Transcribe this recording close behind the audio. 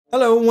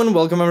Hello and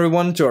welcome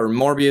everyone to our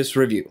Morbius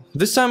review.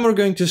 This time we're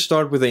going to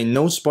start with a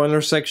no spoiler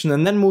section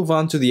and then move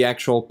on to the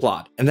actual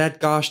plot and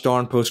that gosh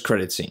darn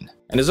post-credit scene.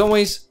 And as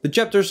always, the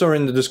chapters are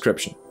in the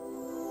description.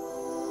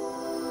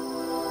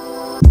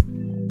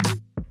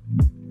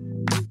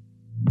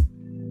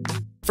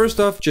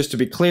 First off, just to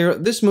be clear,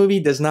 this movie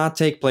does not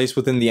take place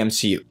within the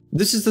MCU.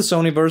 This is the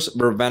Sonyverse,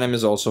 where Venom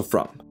is also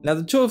from. Now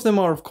the two of them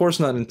are of course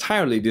not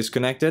entirely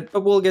disconnected,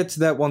 but we'll get to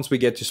that once we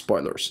get to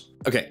spoilers.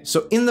 Okay,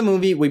 so in the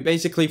movie we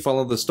basically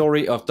follow the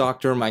story of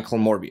Dr. Michael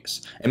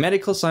Morbius, a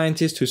medical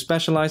scientist who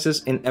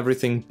specializes in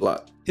everything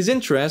blood. His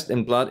interest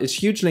in blood is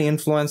hugely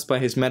influenced by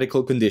his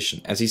medical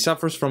condition, as he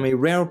suffers from a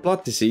rare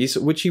blood disease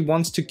which he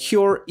wants to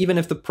cure even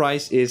if the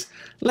price is,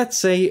 let's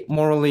say,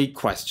 morally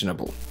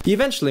questionable. He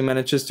eventually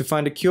manages to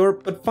find a cure,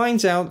 but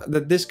finds out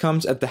that this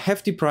comes at the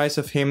hefty price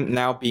of him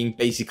now being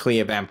basically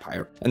a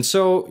vampire. And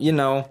so, you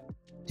know,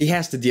 he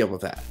has to deal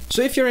with that.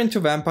 So if you're into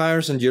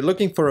vampires and you're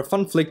looking for a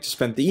fun flick to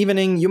spend the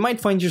evening, you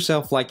might find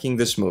yourself liking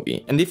this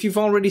movie. And if you've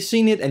already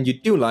seen it and you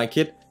do like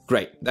it,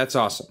 great, that's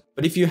awesome.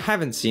 But if you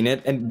haven't seen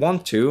it and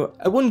want to,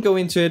 I wouldn't go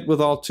into it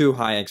with all too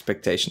high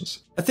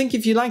expectations. I think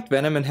if you liked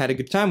Venom and had a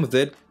good time with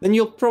it, then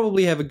you'll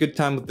probably have a good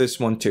time with this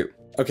one too.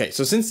 Okay,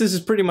 so since this is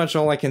pretty much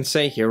all I can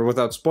say here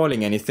without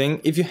spoiling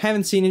anything, if you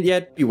haven't seen it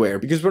yet, beware,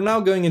 because we're now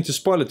going into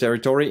spoiler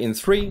territory in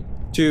 3,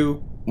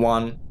 2,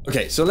 1.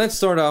 Okay, so let's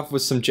start off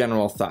with some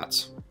general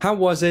thoughts. How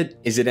was it?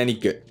 Is it any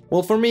good?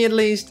 Well, for me at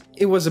least,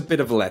 it was a bit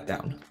of a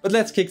letdown. But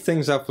let's kick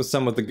things off with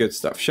some of the good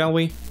stuff, shall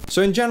we?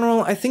 So in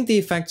general, I think the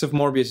effects of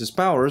Morbius'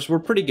 powers were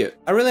pretty good.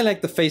 I really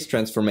like the face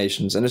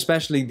transformations, and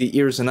especially the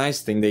ears and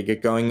eyes thing they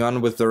get going on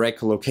with their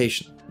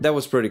echolocation. That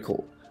was pretty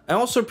cool. I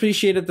also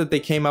appreciated that they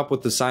came up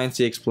with the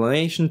sciencey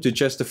explanation to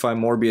justify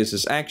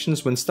Morbius'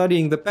 actions when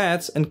studying the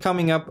bats and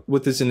coming up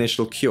with his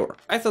initial cure.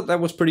 I thought that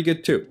was pretty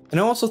good too.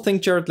 And I also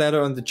think Jared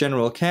Leto and the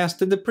general cast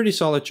did a pretty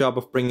solid job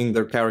of bringing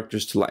their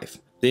characters to life.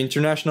 The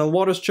international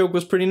waters choke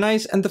was pretty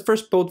nice, and the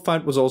first boat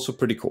fight was also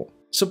pretty cool.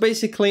 So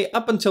basically,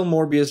 up until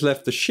Morbius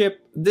left the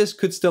ship, this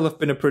could still have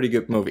been a pretty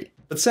good movie.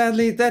 But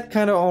sadly, that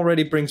kinda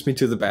already brings me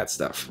to the bad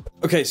stuff.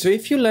 Okay, so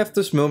if you left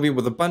this movie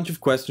with a bunch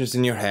of questions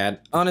in your head,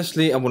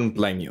 honestly, I wouldn't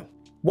blame you.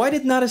 Why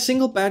did not a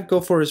single bat go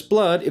for his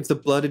blood if the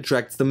blood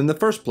attracts them in the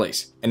first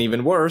place? And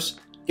even worse,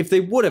 if they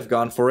would have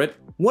gone for it,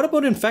 what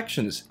about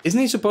infections? Isn't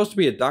he supposed to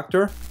be a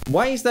doctor?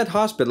 Why is that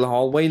hospital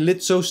hallway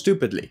lit so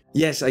stupidly?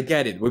 Yes, I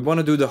get it, we want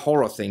to do the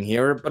horror thing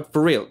here, but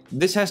for real,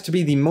 this has to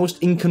be the most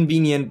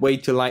inconvenient way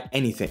to light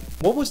anything.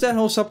 What was that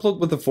whole subplot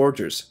with the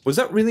forgers? Was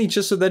that really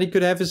just so that he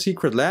could have a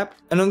secret lab?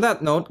 And on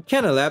that note,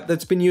 can a lab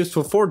that's been used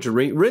for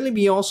forgery really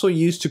be also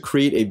used to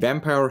create a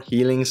vampire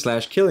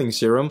healing/killing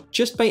serum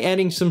just by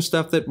adding some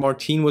stuff that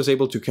Martine was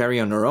able to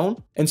carry on her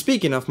own? And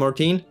speaking of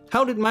Martine,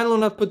 how did Milo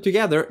not put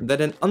together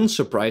that an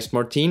unsurprised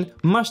Martine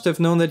must have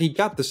known that he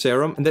got the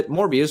serum and that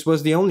Morbius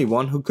was the only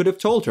one who could have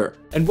told her?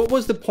 And what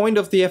was the point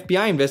of the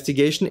FBI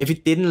investigation if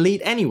it didn't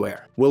lead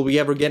anywhere? Will we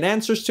ever get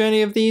answers to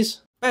any of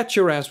these? Bet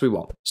your ass we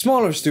won't.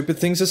 Smaller stupid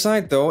things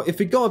aside though, if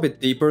we go a bit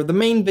deeper, the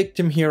main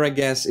victim here I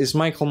guess is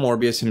Michael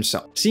Morbius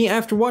himself. See,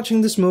 after watching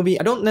this movie,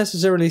 I don't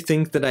necessarily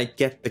think that I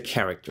get the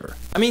character.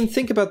 I mean,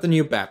 think about the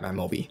new Batman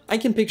movie. I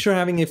can picture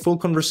having a full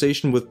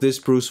conversation with this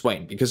Bruce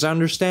Wayne, because I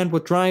understand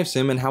what drives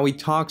him and how he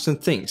talks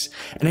and thinks,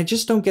 and I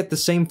just don't get the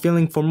same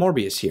feeling for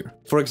Morbius here.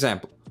 For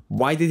example,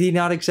 why did he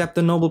not accept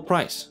the Nobel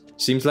Prize?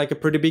 Seems like a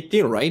pretty big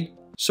deal, right?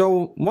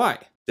 So why?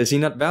 Does he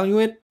not value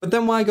it? But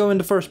then why go in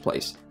the first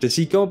place? Does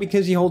he go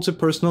because he holds a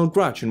personal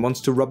grudge and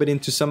wants to rub it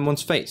into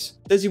someone's face?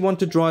 Does he want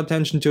to draw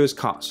attention to his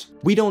cause?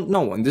 We don't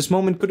know, and this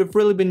moment could have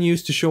really been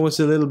used to show us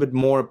a little bit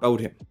more about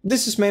him.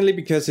 This is mainly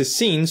because his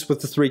scenes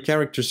with the 3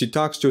 characters he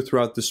talks to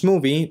throughout this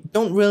movie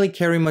don't really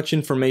carry much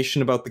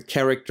information about the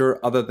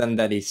character other than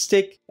that he's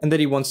sick and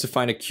that he wants to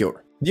find a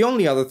cure. The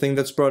only other thing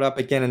that's brought up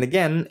again and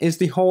again is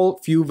the whole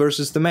few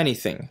versus the many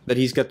thing that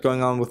he's got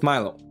going on with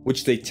Milo,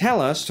 which they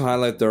tell us to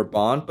highlight their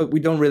bond, but we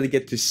don't really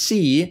get to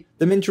see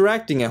them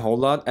interacting a whole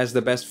lot as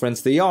the best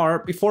friends they are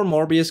before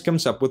Morbius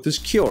comes up with his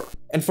cure.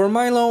 And for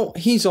Milo,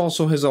 he's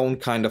also his own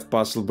kind of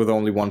puzzle with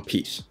only one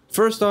piece.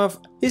 First off,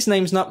 his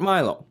name's not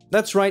Milo.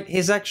 That's right,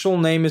 his actual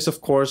name is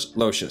of course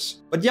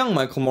Lucius. But young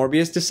Michael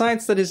Morbius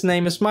decides that his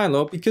name is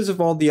Milo because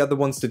of all the other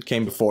ones that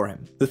came before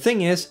him. The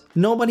thing is,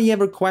 nobody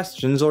ever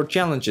questions or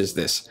challenges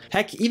this.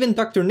 Heck, even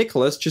Dr.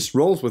 Nicholas just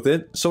rolls with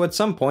it, so at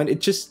some point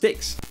it just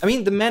sticks. I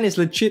mean, the man is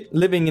legit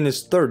living in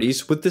his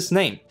 30s with this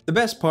name. The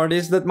best part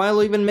is that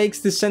Milo even makes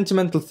this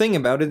sentimental thing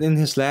about it in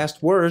his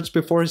last words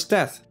before his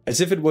death,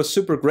 as if it was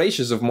super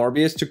gracious of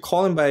Morbius to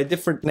call him by a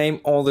different name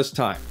all this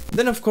time.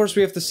 Then of course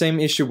we have the same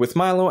issue with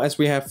Milo as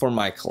we have for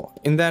Michael,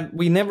 in that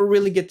we never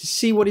really get to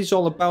see what he's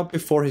all about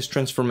before his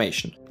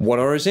transformation. What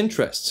are his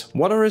interests?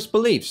 What are his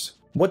beliefs?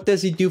 What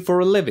does he do for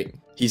a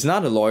living? He's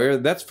not a lawyer,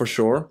 that's for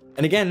sure.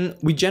 And again,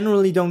 we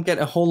generally don't get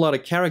a whole lot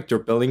of character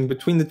building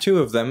between the two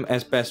of them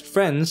as best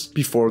friends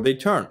before they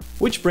turn.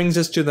 Which brings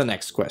us to the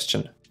next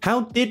question.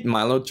 How did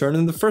Milo turn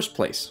in the first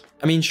place?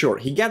 I mean, sure,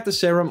 he got the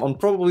serum on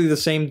probably the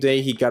same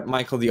day he got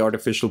Michael the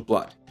artificial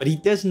blood, but he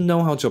doesn't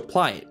know how to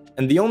apply it.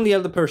 and the only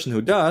other person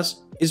who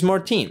does is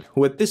Martine,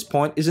 who at this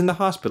point is in the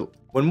hospital.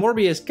 When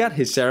Morbius got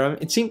his serum,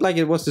 it seemed like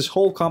it was this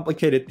whole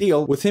complicated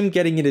deal with him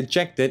getting it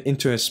injected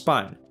into his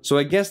spine. So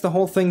I guess the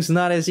whole thing's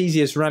not as easy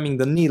as ramming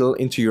the needle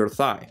into your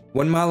thigh.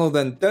 When Milo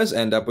then does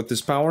end up with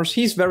his powers,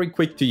 he's very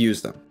quick to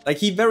use them. Like,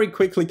 he very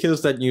quickly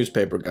kills that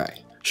newspaper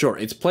guy. Sure,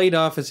 it's played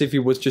off as if he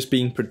was just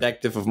being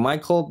protective of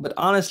Michael, but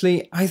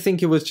honestly, I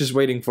think he was just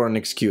waiting for an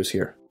excuse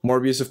here.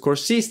 Morbius of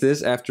course sees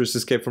this after his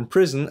escape from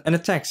prison and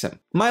attacks him.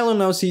 Milo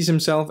now sees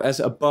himself as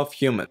above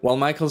human, while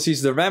Michael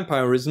sees the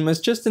vampirism as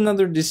just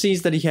another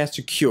disease that he has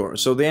to cure,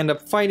 so they end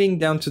up fighting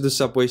down to the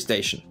subway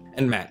station.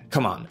 And man,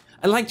 come on,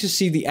 I like to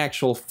see the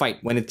actual fight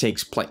when it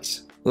takes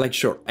place. Like,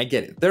 sure, I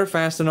get it, they're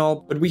fast and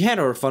all, but we had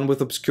our fun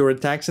with obscure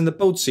attacks in the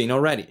boat scene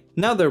already.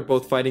 Now they're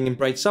both fighting in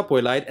bright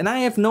subway light and I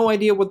have no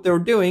idea what they're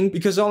doing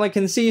because all I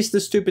can see is the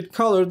stupid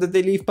color that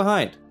they leave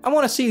behind. I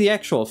want to see the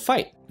actual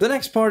fight. The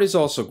next part is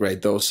also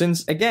great though,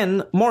 since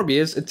again,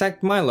 Morbius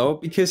attacked Milo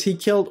because he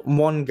killed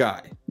one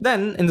guy.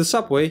 Then, in the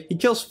subway, he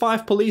kills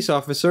 5 police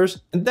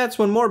officers, and that's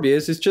when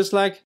Morbius is just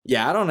like,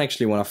 yeah, I don't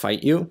actually want to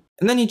fight you.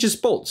 And then he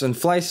just bolts and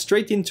flies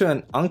straight into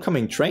an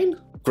oncoming train?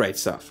 Great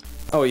stuff.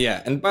 Oh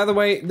yeah, and by the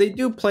way, they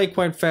do play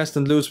quite fast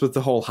and loose with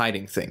the whole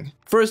hiding thing.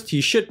 First,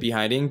 he should be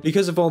hiding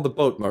because of all the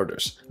boat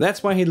murders.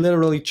 That's why he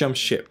literally jumps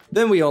ship.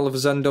 Then we all of a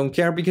sudden don't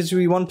care because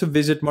we want to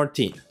visit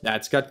Martine.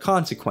 That's got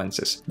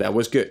consequences. That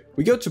was good.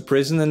 We go to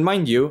prison and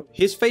mind you,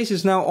 his face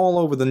is now all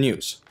over the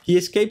news. He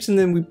escapes and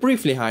then we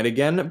briefly hide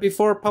again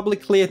before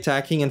publicly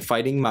attacking and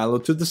fighting Milo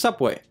to the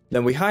subway.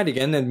 Then we hide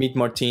again and meet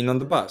Martine on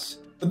the bus.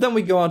 But then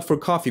we go out for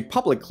coffee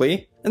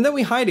publicly, and then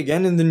we hide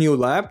again in the new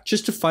lab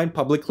just to fight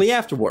publicly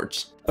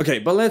afterwards. Okay,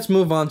 but let's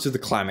move on to the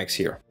climax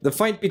here. The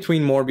fight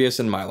between Morbius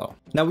and Milo.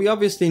 Now we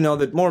obviously know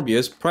that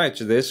Morbius, prior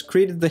to this,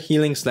 created the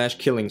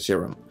healing/killing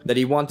serum that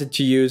he wanted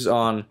to use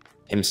on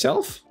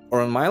himself?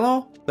 Or on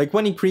Milo? Like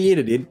when he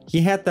created it,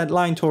 he had that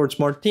line towards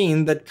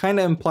Martine that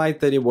kinda implied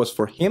that it was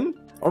for him?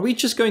 Are we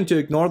just going to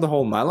ignore the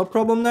whole Milo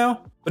problem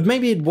now? But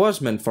maybe it was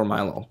meant for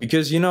Milo,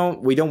 because you know,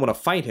 we don't want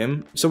to fight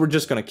him, so we're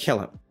just gonna kill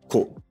him.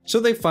 Cool. So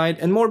they fight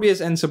and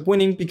Morbius ends up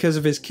winning because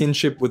of his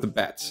kinship with the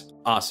bats.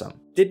 Awesome.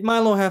 Did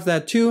Milo have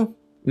that too?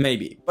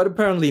 Maybe, but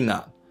apparently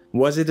not.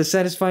 Was it a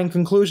satisfying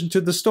conclusion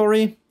to the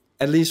story?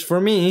 At least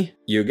for me,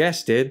 you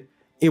guessed it,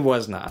 it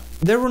was not.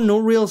 There were no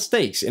real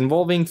stakes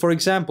involving, for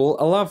example,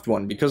 a loved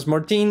one because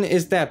Martine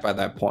is dead by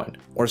that point,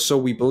 or so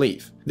we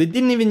believe. They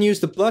didn't even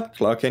use the blood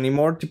clock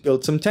anymore to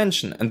build some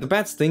tension, and the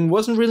bats thing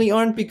wasn't really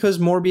earned because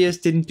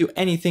Morbius didn't do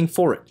anything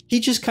for it. He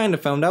just kinda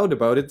found out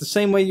about it the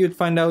same way you'd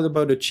find out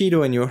about a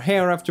Cheeto in your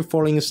hair after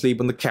falling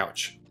asleep on the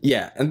couch.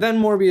 Yeah, and then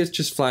Morbius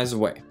just flies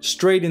away,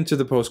 straight into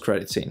the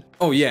post-credit scene.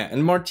 Oh yeah,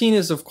 and Martine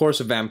is of course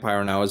a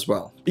vampire now as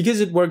well,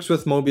 because it works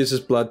with Mobius's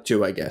blood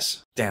too, I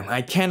guess. Damn,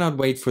 I cannot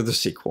wait for the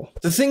sequel.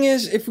 The thing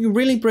is, if we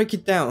really break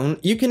it down,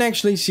 you can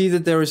actually see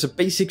that there is a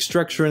basic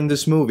structure in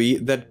this movie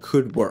that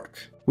could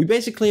work. We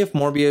basically have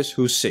Morbius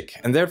who's sick,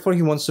 and therefore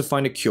he wants to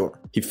find a cure.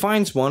 He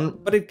finds one,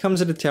 but it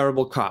comes at a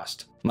terrible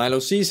cost. Milo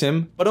sees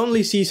him, but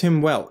only sees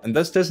him well, and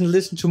thus doesn't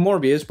listen to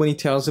Morbius when he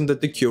tells him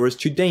that the cure is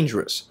too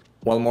dangerous.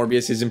 While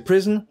Morbius is in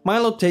prison,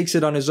 Milo takes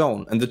it on his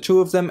own, and the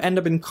two of them end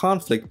up in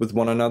conflict with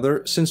one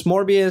another since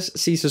Morbius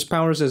sees his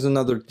powers as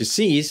another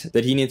disease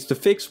that he needs to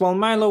fix while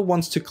Milo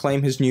wants to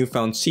claim his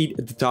newfound seat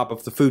at the top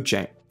of the food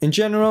chain. In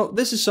general,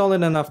 this is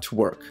solid enough to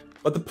work.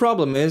 But the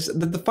problem is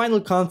that the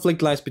final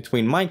conflict lies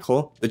between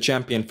Michael, the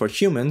champion for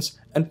humans,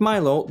 and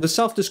Milo, the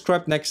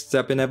self-described next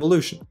step in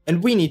evolution.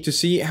 And we need to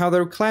see how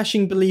their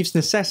clashing beliefs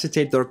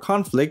necessitate their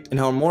conflict and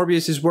how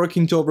Morbius is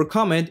working to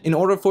overcome it in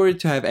order for it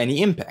to have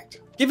any impact.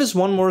 Give us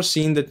one more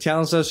scene that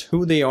tells us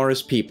who they are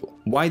as people,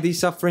 why they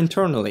suffer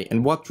internally,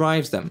 and what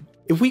drives them.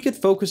 If we could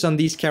focus on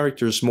these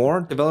characters more,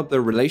 develop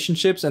their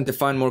relationships, and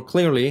define more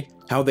clearly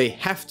how they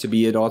have to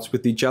be at odds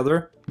with each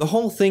other, the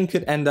whole thing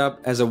could end up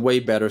as a way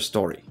better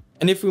story.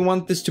 And if we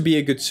want this to be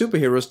a good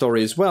superhero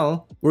story as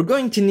well, we're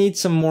going to need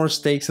some more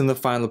stakes in the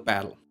final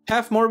battle.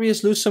 Have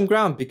Morbius lose some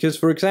ground because,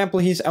 for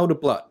example, he's out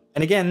of blood.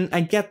 And again,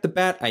 I get the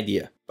bat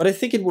idea. But I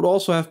think it would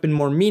also have been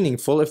more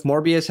meaningful if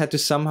Morbius had to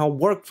somehow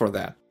work for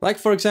that. Like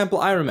for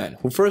example Iron Man,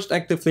 who first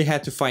actively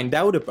had to find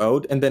out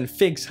about and then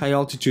fix high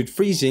altitude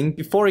freezing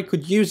before he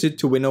could use it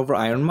to win over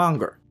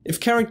Ironmonger. If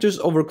characters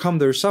overcome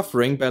their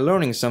suffering by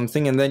learning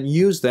something and then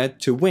use that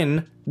to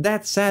win,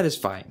 that's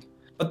satisfying.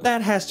 But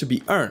that has to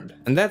be earned,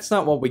 and that's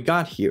not what we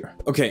got here.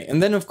 Okay,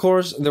 and then of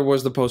course there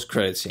was the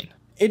post-credit scene.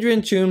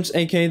 Adrian Toomes,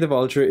 aka the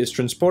Vulture, is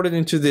transported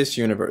into this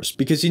universe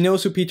because he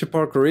knows who Peter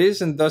Parker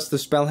is and thus the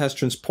spell has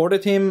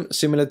transported him,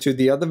 similar to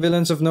the other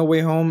villains of No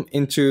Way Home,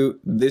 into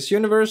this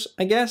universe,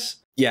 I guess?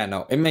 Yeah,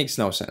 no, it makes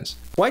no sense.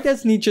 Why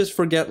doesn't he just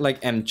forget like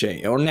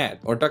MJ or Ned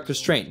or Doctor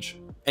Strange?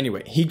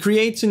 Anyway, he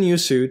creates a new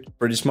suit,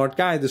 pretty smart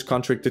guy, this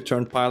contractor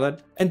turned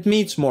pilot, and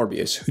meets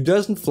Morbius, who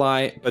doesn't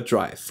fly but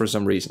drive for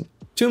some reason.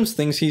 Toomes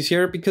thinks he's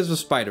here because of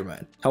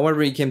Spider-Man.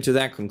 However, he came to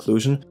that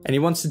conclusion, and he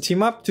wants to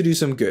team up to do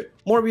some good.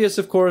 Morbius,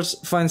 of course,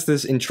 finds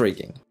this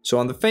intriguing. So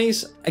on the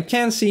face, I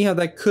can see how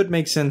that could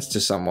make sense to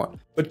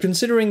someone. But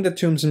considering that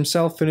Toomes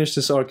himself finished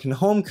his arc in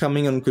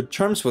Homecoming on good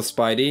terms with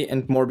Spidey,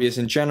 and Morbius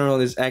in general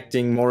is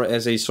acting more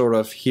as a sort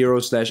of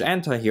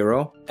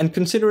hero/anti-hero, and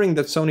considering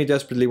that Sony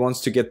desperately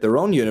wants to get their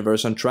own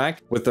universe on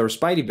track with their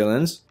Spidey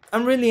villains,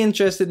 I'm really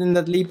interested in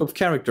that leap of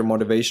character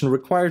motivation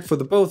required for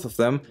the both of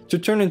them to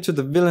turn into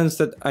the villains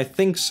that I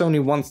think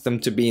Sony wants them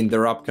to be in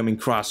their upcoming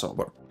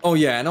crossover. Oh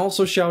yeah, and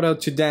also shout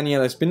out to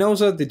Daniel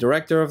Espinosa, the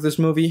director of this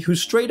movie, who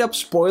straight up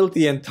spoiled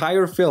the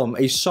entire film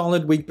a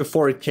solid week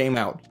before it came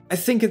out. I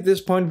think at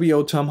this point we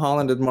owe Tom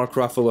Holland and Mark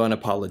Ruffalo an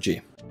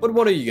apology. But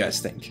what do you guys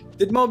think?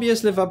 Did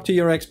Morbius live up to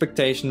your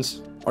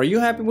expectations? Are you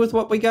happy with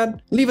what we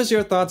got? Leave us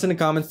your thoughts in the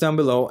comments down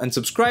below and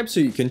subscribe so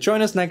you can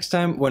join us next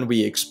time when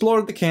we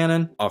explore the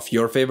canon of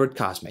your favorite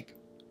cosmic.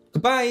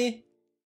 Goodbye!